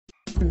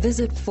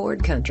Visit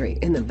Ford Country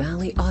in the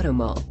Valley Auto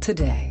Mall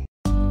today.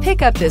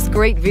 Pick up this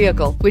great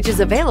vehicle, which is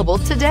available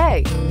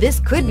today. This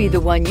could be the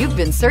one you've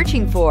been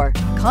searching for.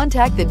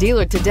 Contact the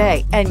dealer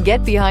today and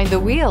get behind the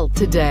wheel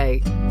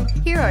today.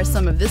 Here are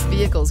some of this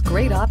vehicle's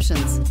great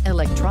options: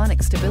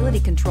 electronic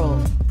stability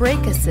control,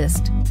 brake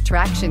assist,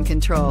 traction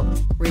control,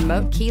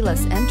 remote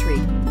keyless entry,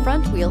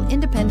 front wheel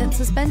independent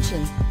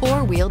suspension,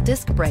 four-wheel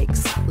disc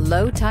brakes,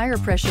 low tire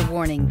pressure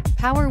warning,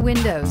 power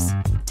windows,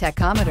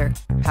 tachometer,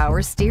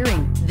 power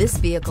steering. This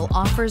vehicle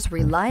offers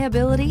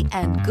reliability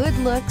and good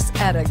looks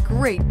at a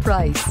great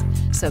price.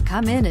 So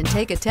come in and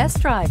take a test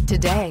drive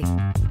today.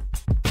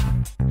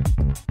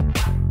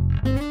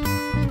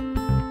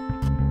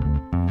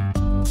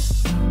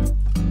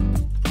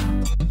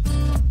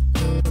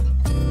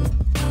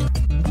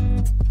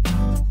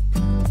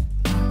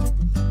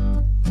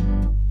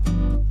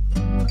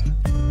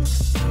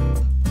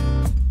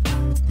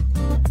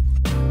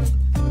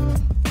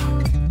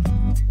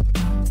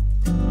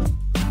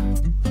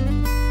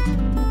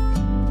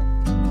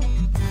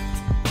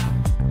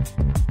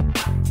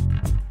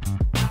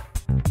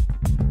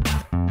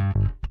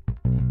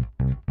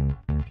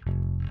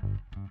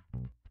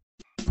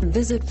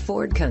 Visit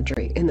Ford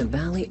Country in the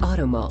Valley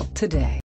Auto Mall today.